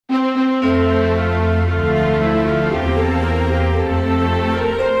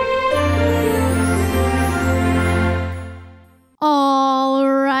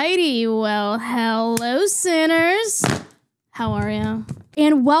Alrighty, well, hello sinners. How are you?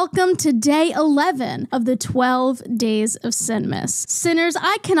 And welcome to day 11 of the 12 days of Sinmas. Sinners,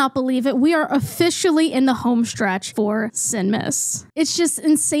 I cannot believe it. We are officially in the home stretch for Sinmas. It's just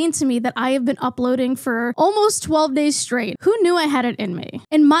insane to me that I have been uploading for almost 12 days straight. Who knew I had it in me?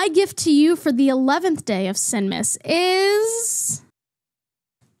 And my gift to you for the 11th day of Sinmas is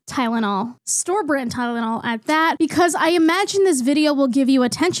Tylenol. Store brand Tylenol at that, because I imagine this video will give you a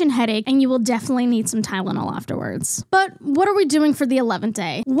tension headache and you will definitely need some Tylenol afterwards. But what are we doing for the 11th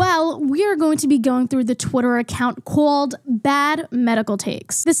day? Well, we are going to be going through the Twitter account called Bad Medical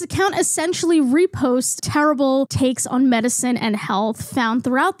Takes. This account essentially reposts terrible takes on medicine and health found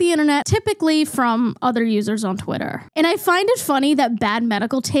throughout the internet, typically from other users on Twitter. And I find it funny that Bad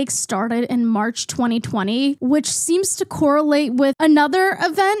Medical Takes started in March 2020, which seems to correlate with another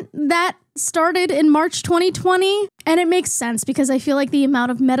event that started in March 2020. And it makes sense because I feel like the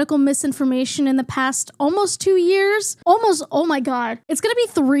amount of medical misinformation in the past almost 2 years, oh my God, it's going to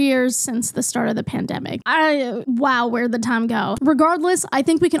be 3 years since the start of the pandemic. Wow, where'd the time go? Regardless, I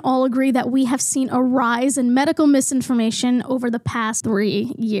think we can all agree that we have seen a rise in medical misinformation over the past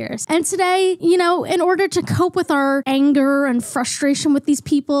 3 years. And today, in order to cope with our anger and frustration with these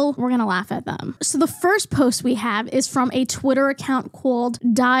people, we're going to laugh at them. So the first post we have is from a Twitter account called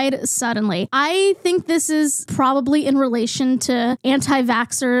Died Suddenly. I think this is probably in relation to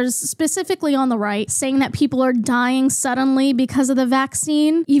anti-vaxxers, specifically on the right, saying that people are dying suddenly because of the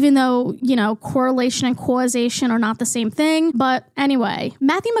vaccine, even though, correlation and causation are not the same thing. But anyway,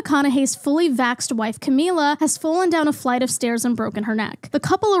 Matthew McConaughey's fully vaxxed wife, Camila, has fallen down a flight of stairs and broken her neck. The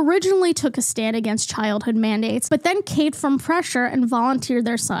couple originally took a stand against childhood mandates, but then caved from pressure and volunteered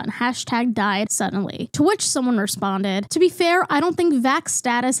their son, #died suddenly, to which someone responded, "To be fair, I don't think vax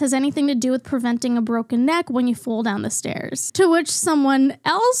status has anything to do with preventing a broken neck when you fall down the stairs." To which someone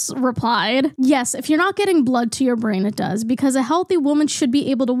else replied, "Yes, if you're not getting blood to your brain, it does, because a healthy woman should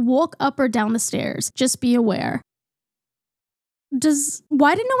be able to walk up or down the stairs. Just be aware."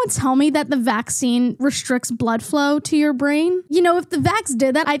 Why did no one tell me that the vaccine restricts blood flow to your brain? If the vax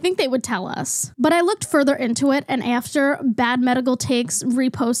did that, I think they would tell us. But I looked further into it, and after Bad Medical Takes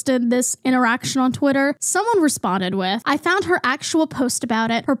reposted this interaction on Twitter, someone responded with, "I found her actual post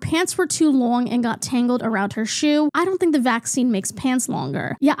about it. Her pants were too long and got tangled around her shoe. I don't think the vaccine makes pants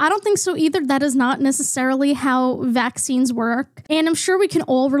longer." Yeah, I don't think so either. That is not necessarily how vaccines work. And I'm sure we can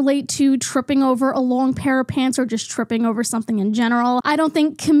all relate to tripping over a long pair of pants or just tripping over something in general. I don't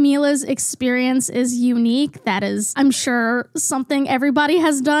think Camila's experience is unique. That is, I'm sure, something everybody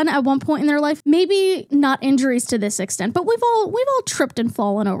has done at one point in their life. Maybe not injuries to this extent, but we've all tripped and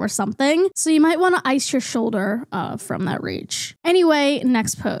fallen over something. So you might want to ice your shoulder from that reach. Anyway,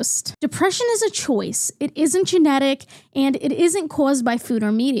 next post. Depression is a choice. It isn't genetic, and it isn't caused by food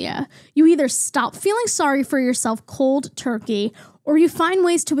or media. You either stop feeling sorry for yourself cold turkey, or you find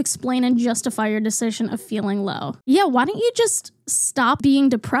ways to explain and justify your decision of feeling low. Yeah, why don't you just stop being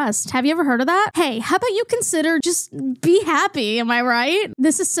depressed? Have you ever heard of that? Hey, how about you consider just be happy, am I right?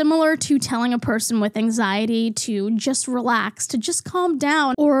 This is similar to telling a person with anxiety to just relax, to just calm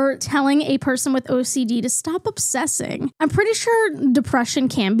down, or telling a person with OCD to stop obsessing. I'm pretty sure depression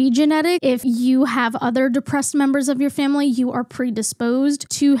can be genetic. If you have other depressed members of your family, you are predisposed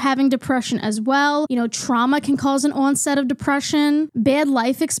to having depression as well. Trauma can cause an onset of depression. Bad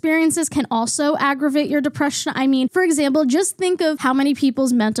life experiences can also aggravate your depression. I mean, for example, just think of how many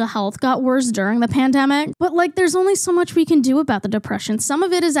people's mental health got worse during the pandemic. But there's only so much we can do about the depression. Some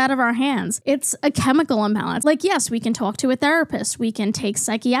of it is out of our hands. It's a chemical imbalance. Yes, we can talk to a therapist. We can take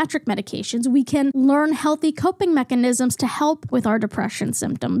psychiatric medications. We can learn healthy coping mechanisms to help with our depression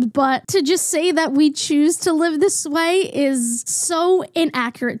symptoms. But to just say that we choose to live this way is so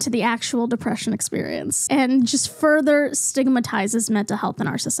inaccurate to the actual depression experience and just further stigmatizes mental health in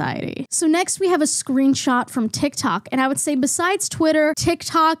our society. So next we have a screenshot from TikTok, and I would say besides Twitter,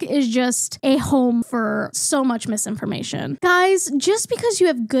 TikTok is just a home for so much misinformation. Guys, just because you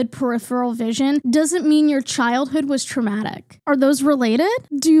have good peripheral vision doesn't mean your childhood was traumatic. Are those related?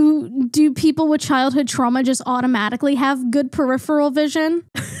 Do people with childhood trauma just automatically have good peripheral vision?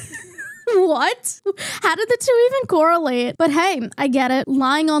 What? How did the two even correlate? But hey, I get it.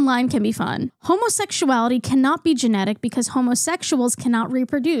 Lying online can be fun. Homosexuality cannot be genetic because homosexuals cannot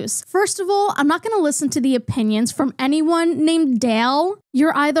reproduce. First of all, I'm not going to listen to the opinions from anyone named Dale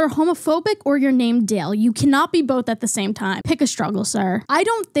You're either homophobic or you're named Dale. You cannot be both at the same time. Pick a struggle, sir. I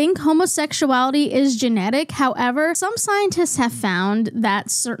don't think homosexuality is genetic. However, some scientists have found that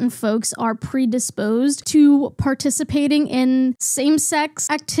certain folks are predisposed to participating in same-sex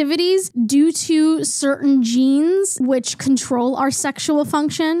activities due to certain genes which control our sexual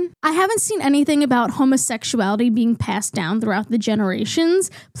function. I haven't seen anything about homosexuality being passed down throughout the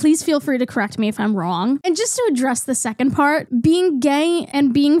generations. Please feel free to correct me if I'm wrong. And just to address the second part, being gay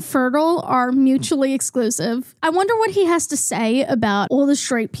and being fertile are mutually exclusive. I wonder what he has to say about all the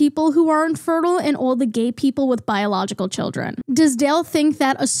straight people who are infertile and all the gay people with biological children. Does Dale think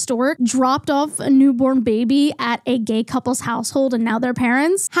that a stork dropped off a newborn baby at a gay couple's household and now they're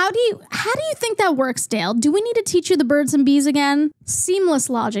parents? How do you think that works, Dale? Do we need to teach you the birds and bees again? Seamless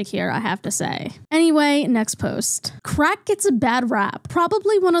logic here, I have to say. Anyway, next post. Crack gets a bad rap.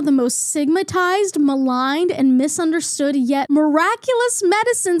 Probably one of the most stigmatized, maligned, and misunderstood yet miraculous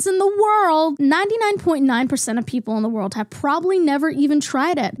medicines in the world. 99.9% of people in the world have probably never even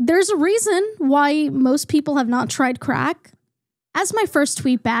tried it. There's a reason why most people have not tried crack. As my first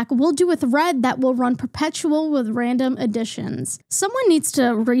tweet back, we'll do a thread that will run perpetual with random additions. Someone needs to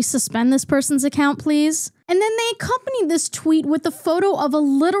resuspend this person's account, please. And then they accompanied this tweet with a photo of a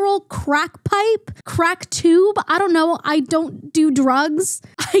literal crack pipe, crack tube. I don't know. I don't do drugs.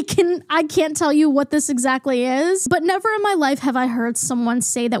 I can't tell you what this exactly is, but never in my life have I heard someone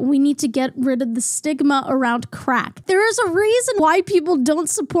say that we need to get rid of the stigma around crack. There is a reason why people don't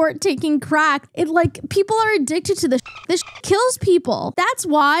support taking crack. People are addicted to this. This kills people. That's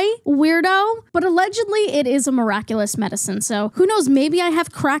why, weirdo. But allegedly it is a miraculous medicine. So who knows? Maybe I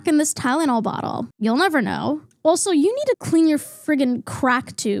have crack in this Tylenol bottle. You'll never know. Also, you need to clean your friggin'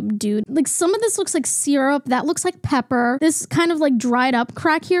 crack tube, dude. Some of this looks like syrup. That looks like pepper. This kind of dried up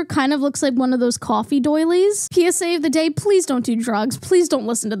crack here kind of looks like one of those coffee doilies. PSA of the day, please don't do drugs. Please don't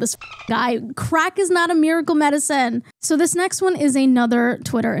listen to this guy. Crack is not a miracle medicine. So this next one is another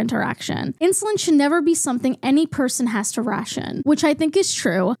Twitter interaction. Insulin should never be something any person has to ration, which I think is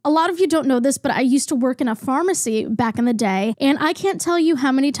true. A lot of you don't know this, but I used to work in a pharmacy back in the day, and I can't tell you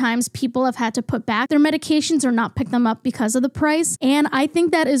how many times people have had to put back their medications or not pick them up because of the price. And I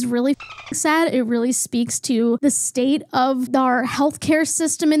think that is really sad. It really speaks to the state of our healthcare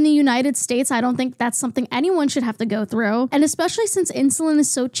system in the United States. I don't think that's something anyone should have to go through. And especially since insulin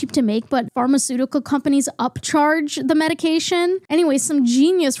is so cheap to make, but pharmaceutical companies upcharge the medication. Anyway, some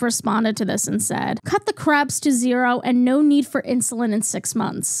genius responded to this and said, cut the crabs to zero and no need for insulin in 6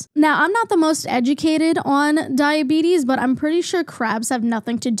 months. Now, I'm not the most educated on diabetes, but I'm pretty sure crabs have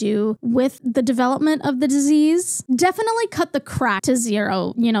nothing to do with the development of the disease. Definitely cut the crack to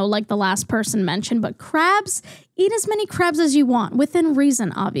zero, like the last person mentioned, but crabs, eat as many crabs as you want, within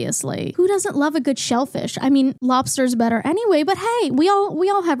reason, obviously. Who doesn't love a good shellfish? I mean, lobster's better anyway, but hey, we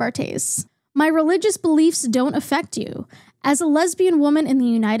all have our tastes. My religious beliefs don't affect you. As a lesbian woman in the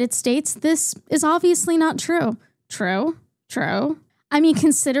United States, this is obviously not true. True. I mean,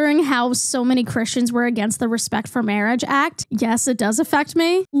 considering how so many Christians were against the Respect for Marriage Act, yes, it does affect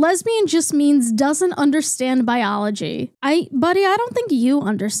me. Lesbian just means doesn't understand biology. Buddy, I don't think you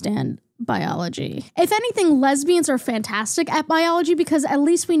understand biology. If anything, lesbians are fantastic at biology because at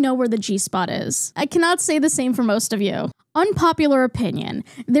least we know where the G-spot is. I cannot say the same for most of you. Unpopular opinion.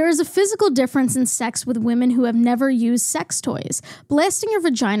 There is a physical difference in sex with women who have never used sex toys. Blasting your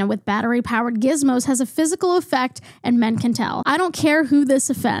vagina with battery-powered gizmos has a physical effect, and men can tell. I don't care who this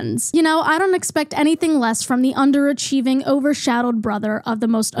offends. I don't expect anything less from the underachieving, overshadowed brother of the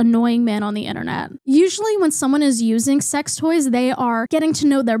most annoying man on the internet. Usually when someone is using sex toys, they are getting to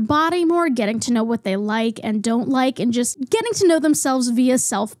know their body more, getting to know what they like and don't like, and just getting to know themselves via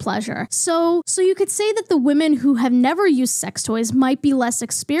self-pleasure. So you could say that the women who have never used sex toys might be less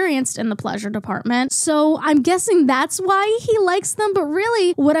experienced in the pleasure department. So I'm guessing that's why he likes them. But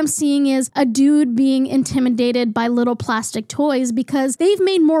really what I'm seeing is a dude being intimidated by little plastic toys because they've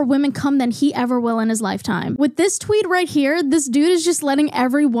made more women come than he ever will in his lifetime. With this tweet right here, this dude is just letting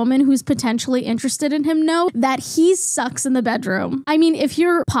every woman who's potentially interested in him know that he sucks in the bedroom. I mean, if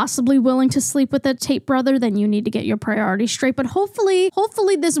you're possibly willing to sleep with a tape brother, then you need to get your priorities straight. But hopefully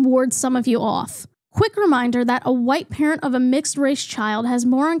this wards some of you off. Quick reminder that a white parent of a mixed-race child has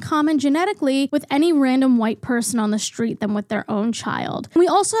more in common genetically with any random white person on the street than with their own child. We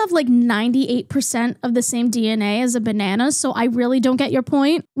also have 98% of the same DNA as a banana, so I really don't get your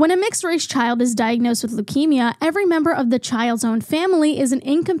point. When a mixed-race child is diagnosed with leukemia, every member of the child's own family is an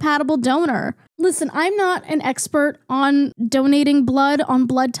incompatible donor. Listen, I'm not an expert on donating blood, on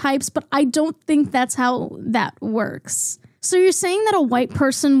blood types, but I don't think that's how that works. So you're saying that a white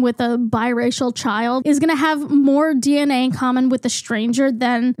person with a biracial child is going to have more DNA in common with a stranger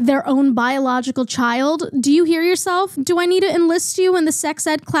than their own biological child? Do you hear yourself? Do I need to enlist you in the sex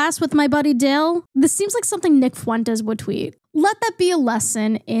ed class with my buddy Dale? This seems like something Nick Fuentes would tweet. Let that be a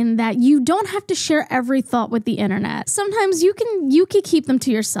lesson in that you don't have to share every thought with the internet. Sometimes you can keep them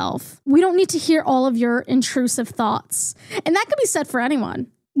to yourself. We don't need to hear all of your intrusive thoughts. And that could be said for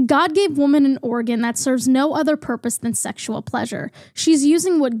anyone. God gave woman an organ that serves no other purpose than sexual pleasure. She's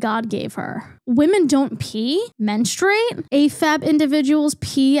using what God gave her. Women don't pee, menstruate. AFAB individuals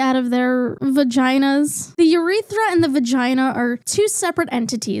pee out of their vaginas. The urethra and the vagina are two separate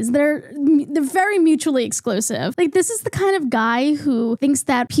entities. They're very mutually exclusive. Like, this is the kind of guy who thinks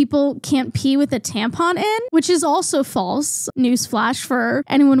that people can't pee with a tampon in, which is also false. Newsflash for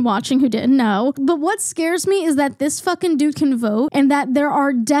anyone watching who didn't know. But what scares me is that this fucking dude can vote, and that there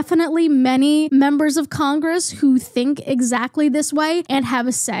are definitely many members of Congress who think exactly this way and have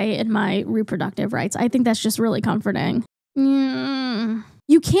a say in my reproductive rights. I think that's just really comforting.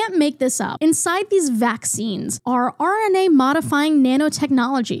 You can't make this up. Inside these vaccines are RNA modifying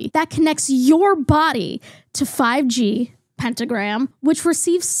nanotechnology that connects your body to 5G pentagram, which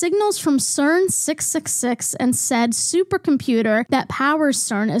receives signals from CERN 666, and said supercomputer that powers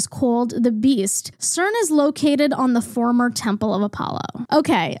CERN is called the Beast. CERN is located on the former Temple of Apollo.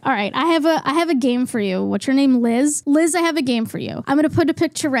 Okay, all right, I have a game for you. What's your name, Liz? Liz, I have a game for you. I'm gonna put a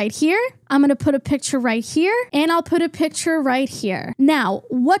picture right here. I'm gonna put a picture right here, and I'll put a picture right here. Now,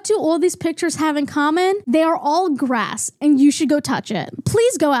 what do all these pictures have in common? They are all grass, and you should go touch it.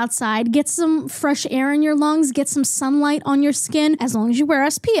 Please go outside, get some fresh air in your lungs, get some sunlight on your skin, as long as you wear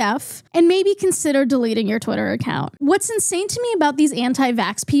SPF, and maybe consider deleting your Twitter account. What's insane to me about these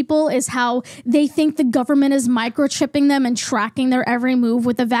anti-vax people is how they think the government is microchipping them and tracking their every move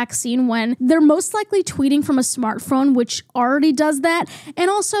with a vaccine, when they're most likely tweeting from a smartphone, which already does that. And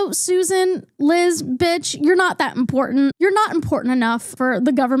also, Susan, Liz, bitch, you're not that important. You're not important enough for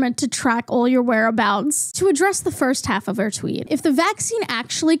the government to track all your whereabouts. To address the first half of her tweet, if the vaccine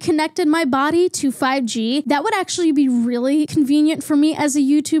actually connected my body to 5G, that would actually be really convenient for me as a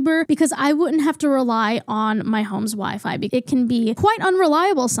YouTuber, because I wouldn't have to rely on my home's Wi-Fi. It can be quite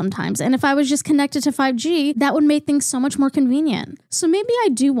unreliable sometimes, and if I was just connected to 5G, that would make things so much more convenient. So maybe I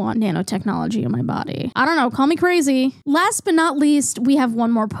do want nanotechnology in my body. I don't know, call me crazy. Last but not least, we have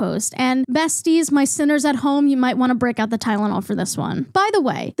one more post, and besties, my sinners at home, you might want to break out the Tylenol for this one. By the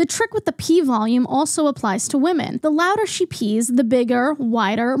way, the trick with the pee volume also applies to women. The louder she pees, the bigger,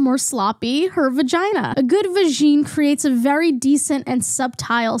 wider, more sloppy her vagina. A good vagine creates a very decent and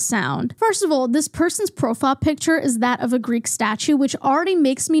subtle sound. First of all, this person's profile picture is that of a Greek statue, which already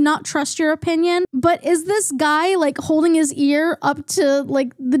makes me not trust your opinion. But is this guy like holding his ear up to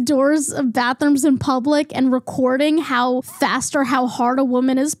like the doors of bathrooms in public and recording how fast or how hard a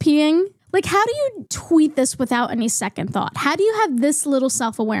woman is peeing? Like, how do you tweet this without any second thought? How do you have this little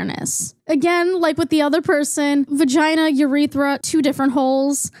self-awareness? Again, like with the other person, vagina, urethra, two different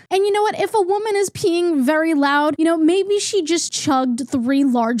holes. And you know what? If a woman is peeing very loud, you know, maybe she just chugged 3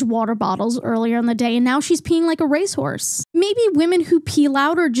 large water bottles earlier in the day and now she's peeing like a racehorse. Maybe women who pee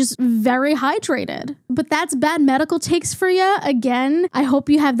loud are just very hydrated. But that's bad medical takes for you. Again, I hope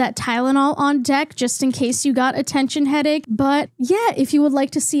you have that Tylenol on deck just in case you got a tension headache. But yeah, if you would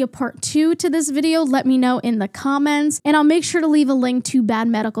like to see a part 2 to this video, let me know in the comments. And I'll make sure to leave a link to bad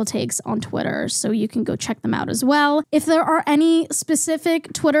medical takes on Twitter, so you can go check them out as well. If there are any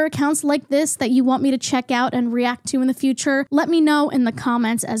specific Twitter accounts like this that you want me to check out and react to in the future, let me know in the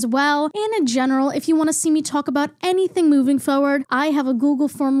comments as well. And in general, if you want to see me talk about anything moving forward, I have a Google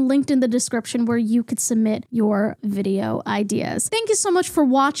form linked in the description where you could submit your video ideas. Thank you so much for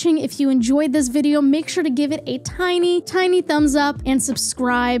watching. If you enjoyed this video, make sure to give it a tiny thumbs up and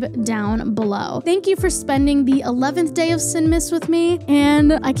subscribe down below. Thank you for spending the 11th day of Sinmas with me,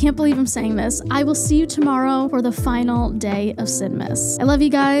 and I can't believe I'm saying this. I will see you tomorrow for the final day of Sinmas. I love you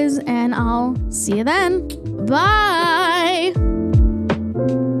guys, and I'll see you then. Bye!